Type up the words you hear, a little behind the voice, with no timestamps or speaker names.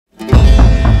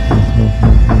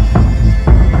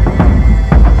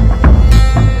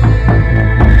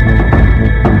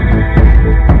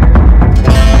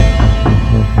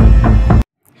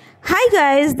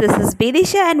this is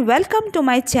Bidisha and welcome to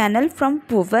my channel from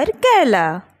Poovar,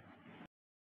 Kerala.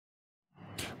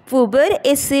 Poovar,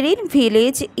 a serene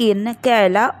village in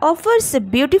Kerala, offers a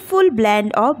beautiful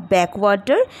blend of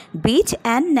backwater, beach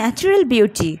and natural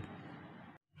beauty.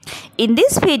 In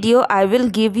this video, I will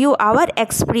give you our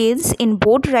experience in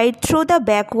boat ride through the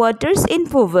backwaters in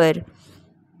Poovar.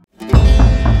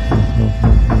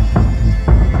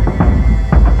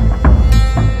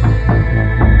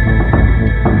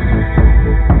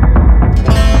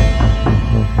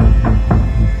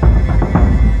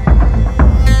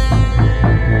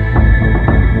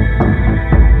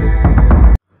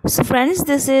 So friends,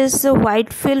 this is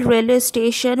Whitefield railway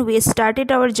station. We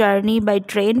started our journey by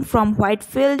train from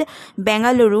Whitefield,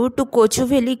 Bengaluru to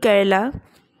Kochuveli, Kerala.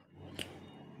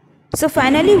 So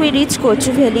finally we reached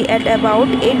Kochuveli at about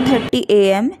 8:30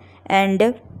 am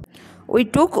and we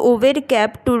took Uber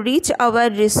cab to reach our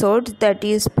resort, that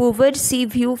is Poovar Sea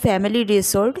View Family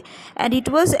Resort, and it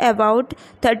was about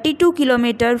 32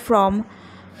 km from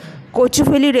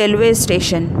Kochuveli railway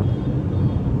station.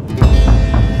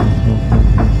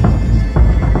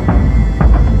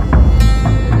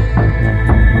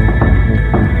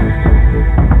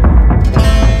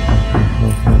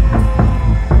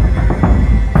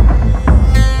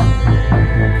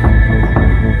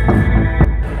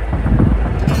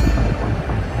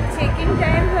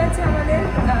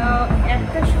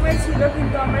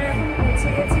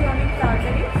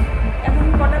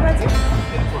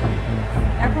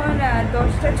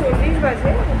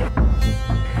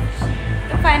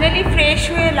 Finally fresh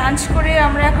হয়ে lunch করে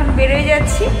আমরা এখন বেরোয়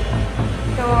যাচ্ছি।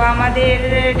 তো আমাদের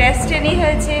destiny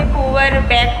হয়েছে পুভার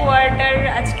Backwater.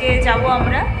 আজকে যাব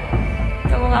আমরা।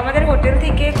 তো আমাদের হোটেল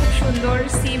থেকে খুব সুন্দর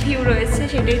সি ভিউ রয়েছে,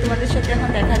 সেটাই তোমাদের সাথে এখন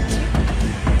দেখাচ্ছি।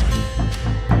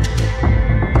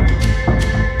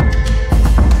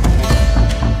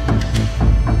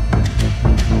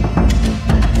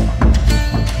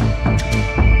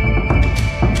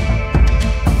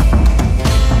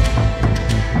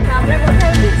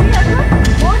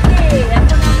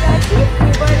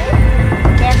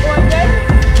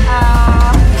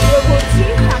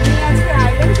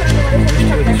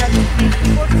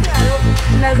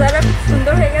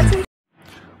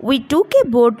 We took a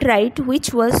boat ride which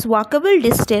was walkable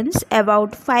distance about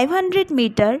 500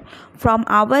 meters from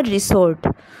our resort.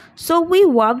 So we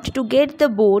walked to get the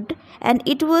boat and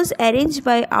it was arranged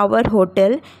by our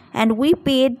hotel and we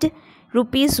paid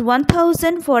rupees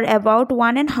 1000 for about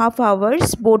 1.5 hours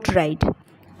boat ride.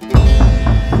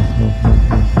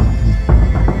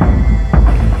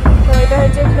 So it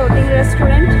is a floating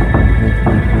restaurant.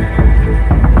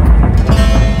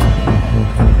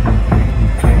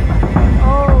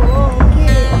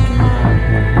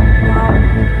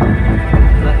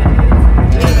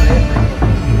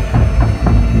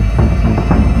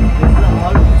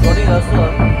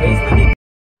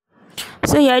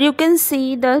 So here you can see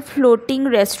the floating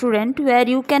restaurant where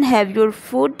you can have your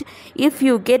food if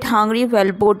you get hungry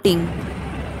while boating.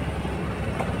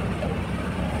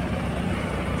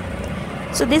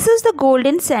 So this is the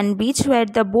golden sand beach where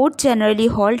the boat generally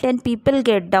halt and people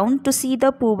get down to see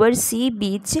the Poovar Sea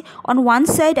beach on one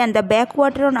side and the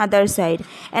backwater on other side,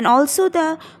 and also the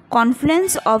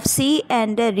confluence of sea and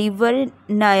the river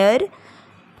Nayar.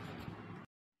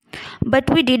 But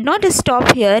we did not stop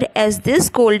here as this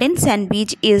golden sand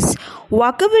beach is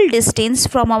walkable distance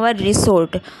from our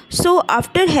resort. So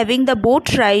after having the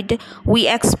boat ride, we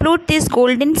explored this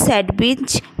golden sand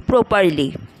beach properly.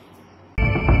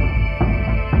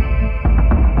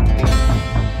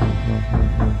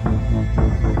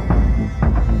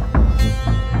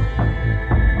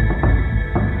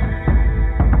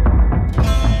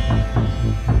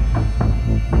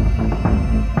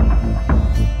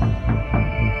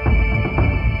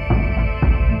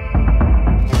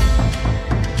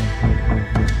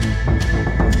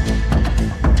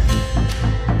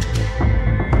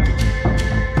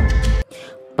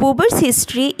 Poovar's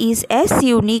history is as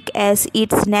unique as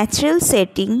its natural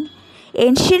setting,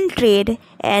 ancient trade,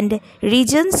 and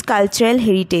region's cultural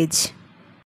heritage.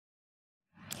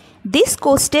 This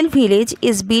coastal village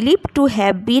is believed to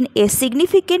have been a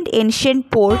significant ancient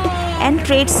port and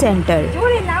trade center.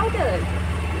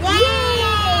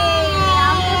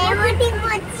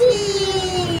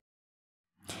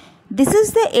 This is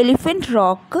the Elephant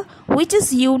Rock, which is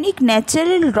unique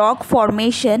natural rock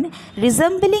formation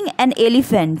resembling an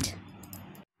elephant.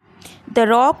 The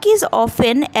rock is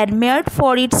often admired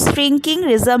for its striking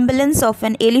resemblance of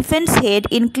an elephant's head,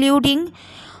 including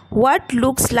what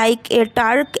looks like a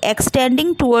trunk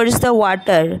extending towards the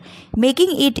water,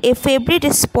 making it a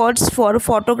favorite spot for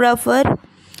photographers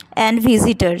and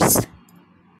visitors.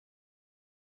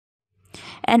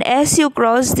 And as you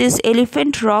cross this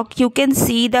elephant rock, you can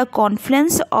see the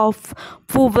confluence of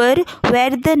Poovar,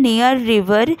 where the Near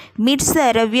River meets the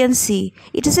Arabian Sea.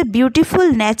 It is a beautiful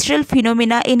natural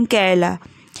phenomena in Kerala.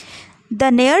 The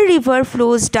Near River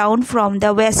flows down from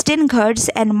the Western Ghats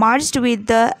and merged with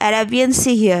the Arabian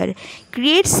Sea here,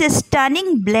 creates a stunning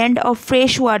blend of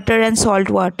fresh water and salt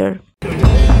water.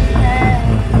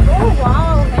 Oh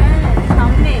wow,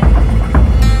 সামনে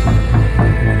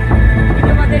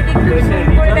তোমাদেরকে একটু zoom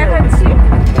করে দেখাচ্ছি,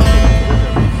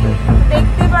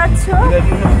 দেখতে পাচ্ছ?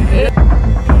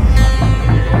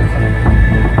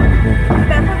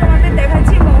 দেখো তোমাদের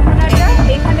দেখাচ্ছি মোহনাটা,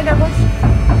 এখানে দেখো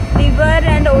river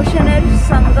and ocean এর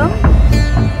সঙ্গম।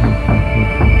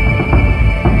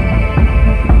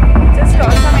 Just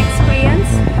awesome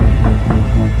experience.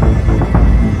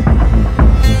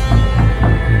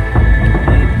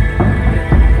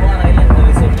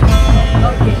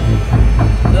 Okay.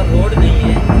 उधर रोड नहीं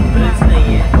है, ब्रिज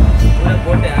नहीं है, पूरा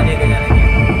बोट है आने के जाने के।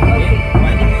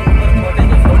 पानी में ऊपर छोटे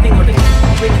से फ्लोटिंग बोट है,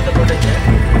 ऊपर नीचे बोट है,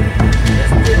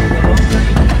 जस्ट रोड का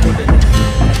बोट है।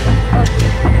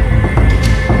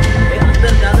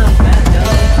 अंदर ज़्यादा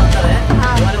अंदर है,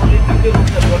 हमारे ओनली 50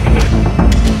 रूम्स है फ्लोटिंग है।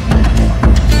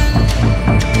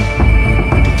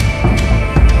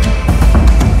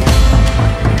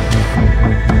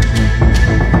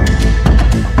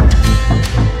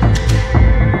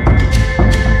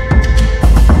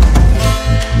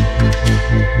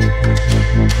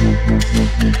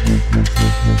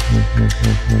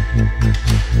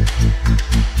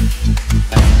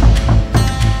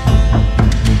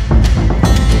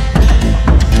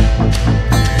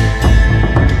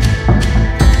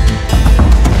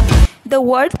 The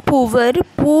word Poovar,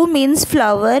 Poo means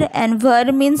flower and Var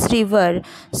means river.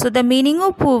 So the meaning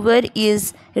of Poovar is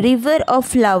river of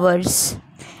flowers.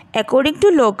 According to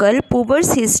local,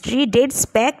 Poovar's history dates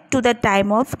back to the time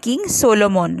of King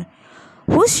Solomon,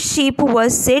 whose ship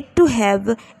was said to have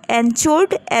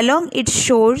anchored along its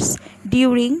shores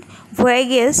during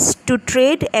voyages to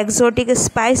trade exotic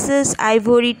spices,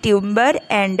 ivory, timber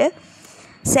and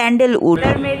sandalwood.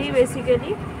 Mother Mary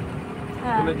basically.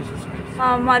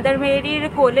 Mother মেরির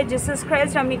কোলে Jesus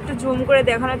Christ আমি একটু zoom করে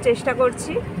দেখানোর চেষ্টা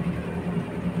করছি।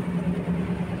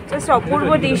 Just অপূর্ব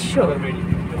দৃশ্য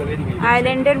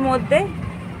আইল্যান্ডের মধ্যে।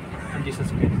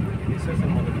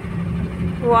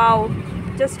 Wow,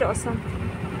 just awesome.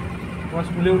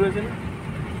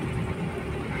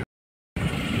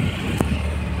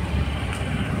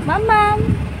 মাম্মাম,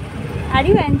 are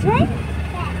you enjoying?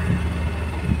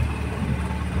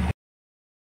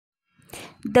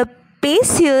 The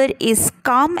pace here is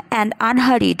calm and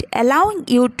unhurried, allowing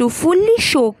you to fully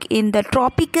soak in the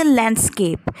tropical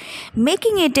landscape,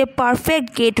 making it a perfect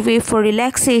gateway for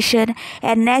relaxation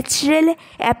and natural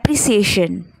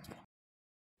appreciation.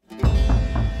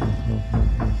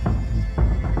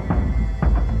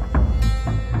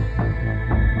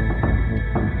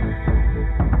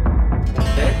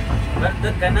 But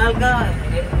the canal का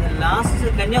last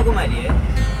Kanyakumari है।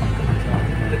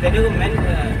 The canal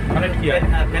man-made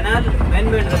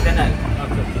the canal.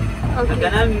 Okay. The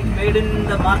canal made in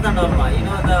the Marthandorma. You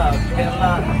know the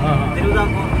Kerala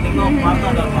Thiruvidampur thing of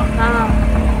Marthandorma.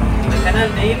 The canal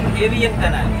name AVM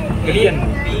Canal.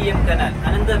 AVM Canal.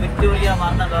 Ananda Victoria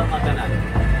Marthandorma Canal.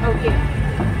 Okay.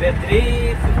 Where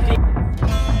 350.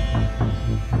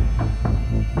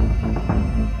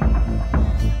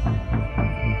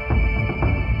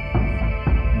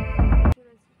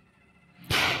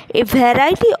 A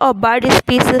variety of bird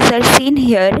species are seen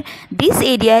here. This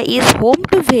area is home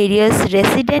to various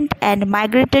resident and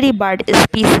migratory bird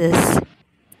species.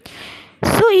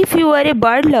 So if you are a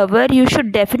bird lover, you should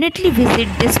definitely visit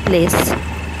this place.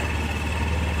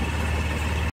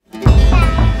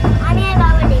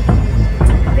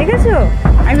 দেখেছো?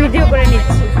 আমি video করে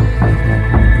নিচ্ছি।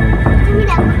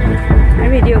 আমি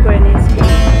video করে নিচ্ছি।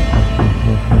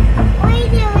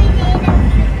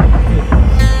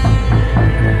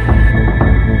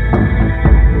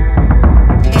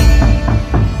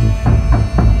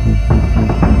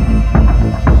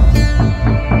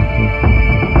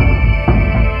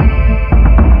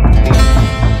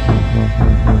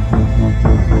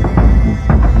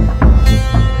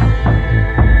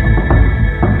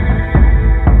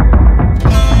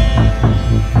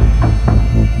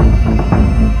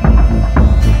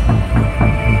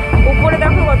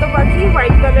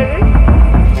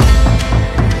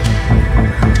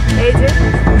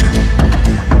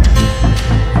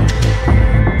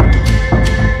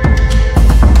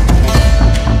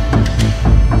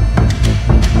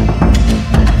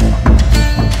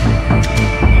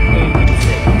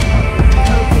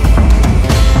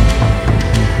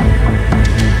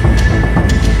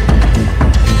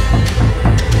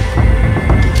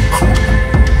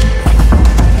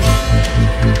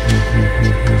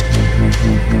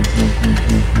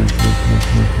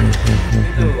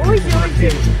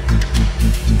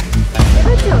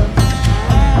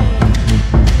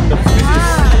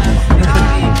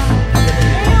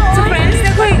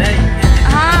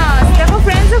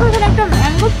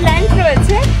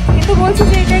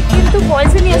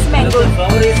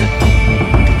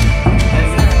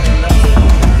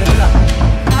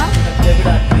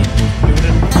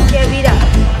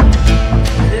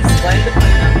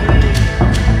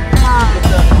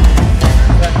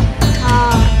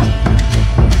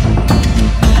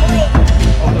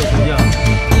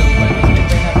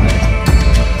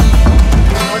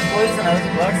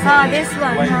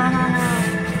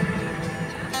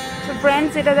 তো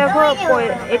friends এটা দেখো,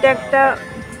 এটা একটা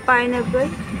পাইনঅ্যাপল।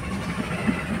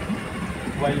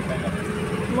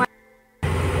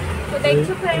 তো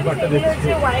দেখছো ফ্রেন্ডস, এগুলো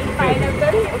হচ্ছে ওয়াইল্ড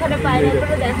পাইনঅ্যাপল। ওখানে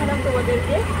পাইনঅ্যাপলও দেখালাম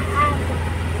তোমাদেরকে।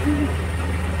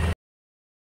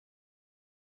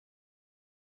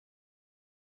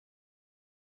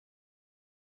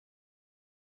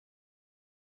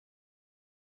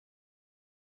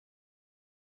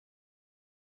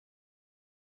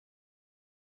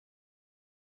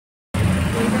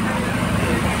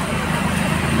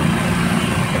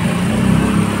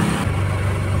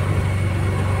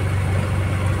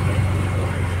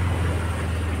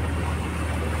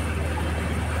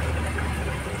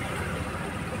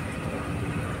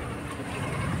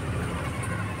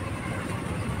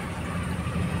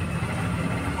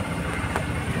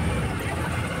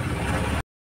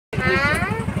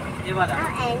 ये वाला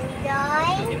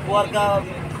ये पोवर का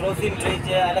क्रॉसिंग ब्रिज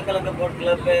है, अलग अलग बोट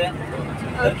क्लब है।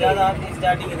 इधर ज़्यादा आपकी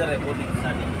स्टार्टिंग इधर है, बोटिंग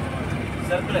स्टार्टिंग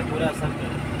सर्कल है, पूरा सर्कल।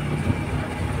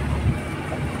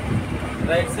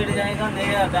 राइट साइड जाएगा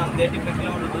नया डाम 35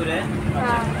 किलोमीटर दूर है।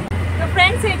 তো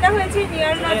ফ্রেন্ডস এটা হয়েছে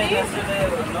নিয়ার নদী।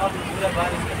 नॉर्थ पूरा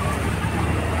बारिश है।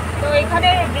 তো এখানে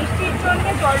বৃষ্টির জন্য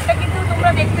জলটা কিন্তু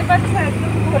তোমরা দেখতে পাচ্ছ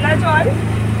একদম খোলা জল।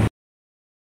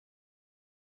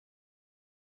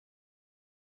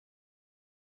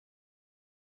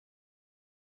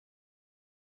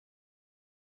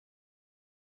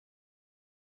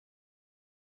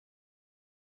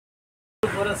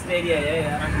 फॉरेस्ट एरिया है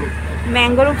यार,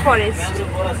 ম্যাঙ্গ্রোভ ফরেস্ট। मैंग्रोव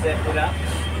फॉरेस्ट है पूरा।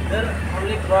 इधर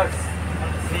only birds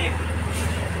and snake.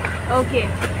 Okay.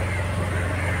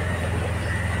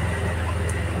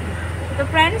 So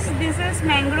friends, this is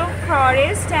mangrove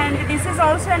forest and this is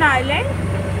also an island.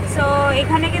 So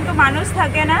এখানে কিন্তু মানুষ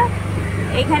থাকে না,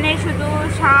 এখানে শুধু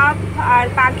সাপ আর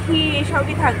পাখি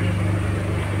এসবই থাকে।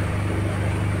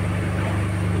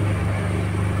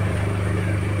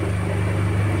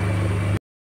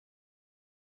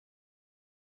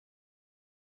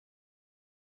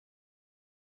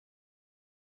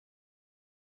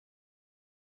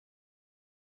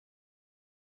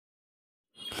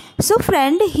 So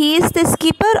friend, he is the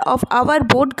skipper of our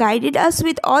boat, guided us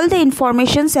with all the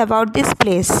informations about this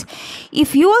place. If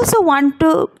you also want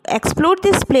to explore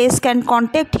this place, can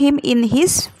contact him in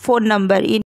his phone number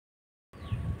in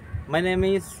My name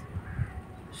is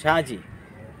Shaji.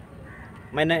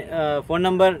 My phone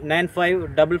number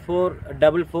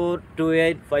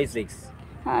 9544442856.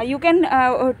 You can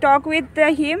talk with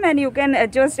him and you can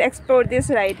just explore this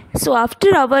ride. So after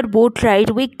our boat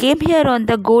ride, we came here on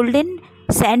the Golden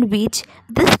Sand Beach.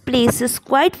 This place is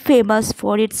quite famous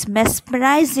for its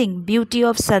mesmerizing beauty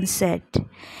of sunset.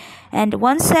 And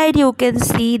one side you can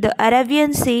see the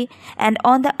Arabian Sea, and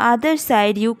on the other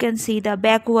side you can see the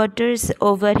backwaters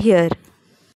over here.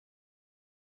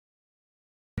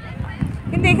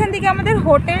 কিন্তু এখান থেকে আমাদের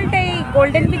হোটেলটা এই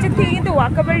golden বিচের থেকে কিন্তু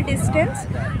walkable distance.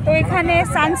 তো এখানে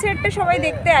সানসেটটা সবাই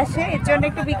দেখতে আসে, এর জন্য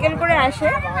একটু বিকেল করে আসে।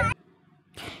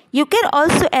 You can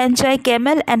also enjoy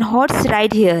camel and horse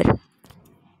ride here.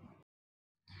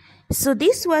 So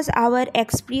this was our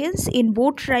experience in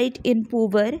boat ride in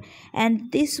Poovar, and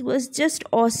this was just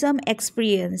awesome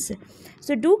experience.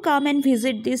 So do come and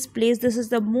visit this place. This is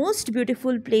the most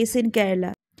beautiful place in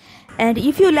Kerala. And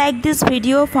if you like this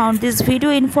video, found this video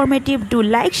informative, do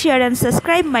like, share and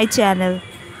subscribe my channel.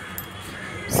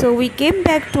 So we came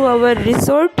back to our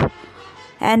resort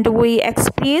and we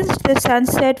experienced the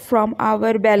sunset from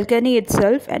our balcony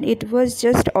itself, and it was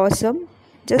just awesome.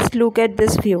 Just look at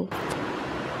this view.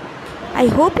 I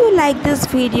hope you like this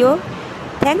video.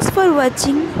 Thanks for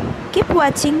watching. Keep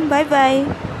watching. Bye bye.